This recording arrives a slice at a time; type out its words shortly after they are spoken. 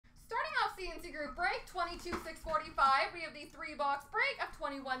CNC group break, 22,645. We have the 3-box break of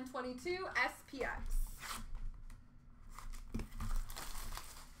 2122 SPX.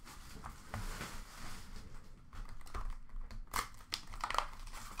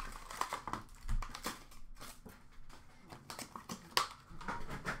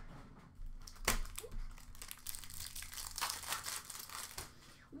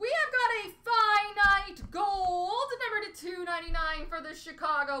 We have got a finite gold, number to 299 for the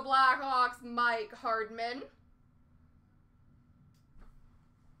Chicago Blackhawks, Mike Hardman.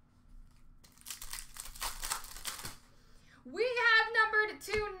 We have number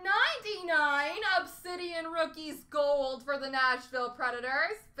to 299, Obsidian Rookies Gold for the Nashville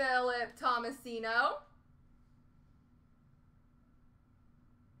Predators, Philip Tomasino.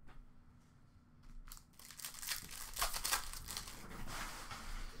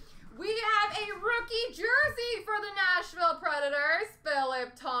 We have a rookie jersey for the Nashville Predators,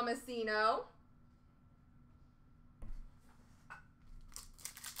 Philip Tomasino.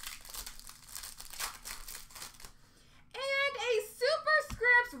 And a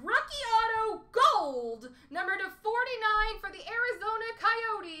Superscripts rookie auto gold, number to 49 for the Arizona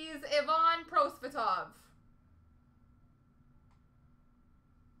Coyotes, Ivan Prosvetov.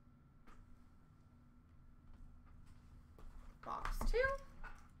 Box 2.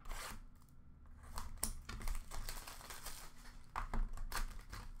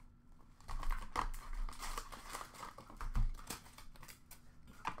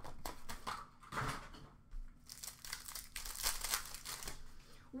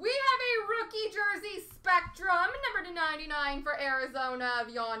 We have a rookie jersey Spectrum, number to 99 for Arizona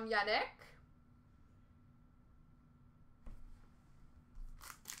of Jan Jenik.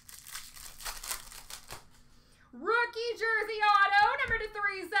 Rookie jersey auto, number to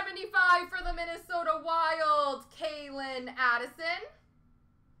 375 for the Minnesota Wild, Kalen Addison.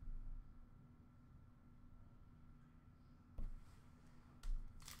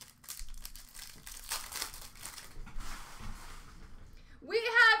 We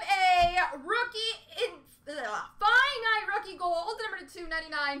have a finite rookie gold, number to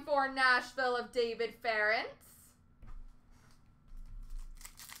 299 for Nashville of David Ferentz.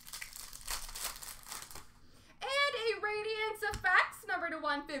 And a Radiance Effects, number to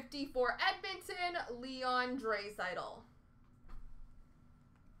 150 for Edmonton, Leon Draisaitl.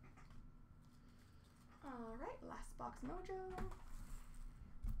 All right, last box mojo.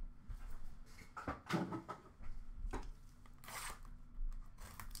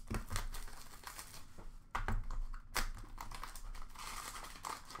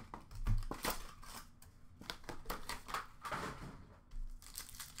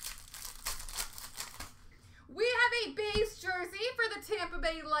 We have a base jersey for the Tampa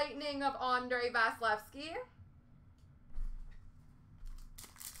Bay Lightning of Andrei Vasilevskiy.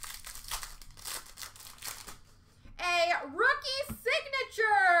 A rookie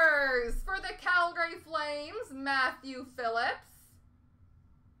signatures for the Calgary Flames, Matthew Phillips.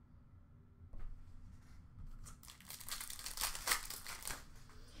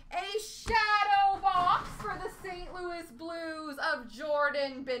 A shadow box for the St. Louis Blues of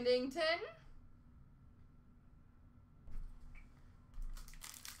Jordan Binnington.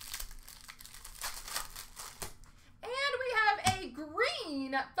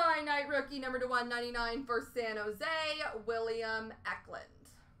 Green finite rookie, number to 199 for San Jose, William Eklund.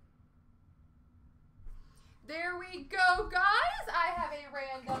 There we go, guys. I have a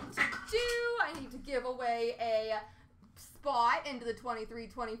random to do. I need to give away a spot into the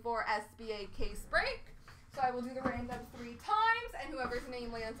 23-24 SBA case break. So I will do the random 3 times, and whoever's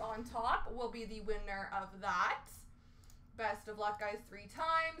name lands on top will be the winner of that. Best of luck, guys, 3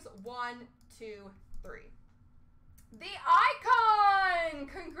 times. 1, 2, 3. The icon!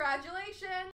 Congratulations!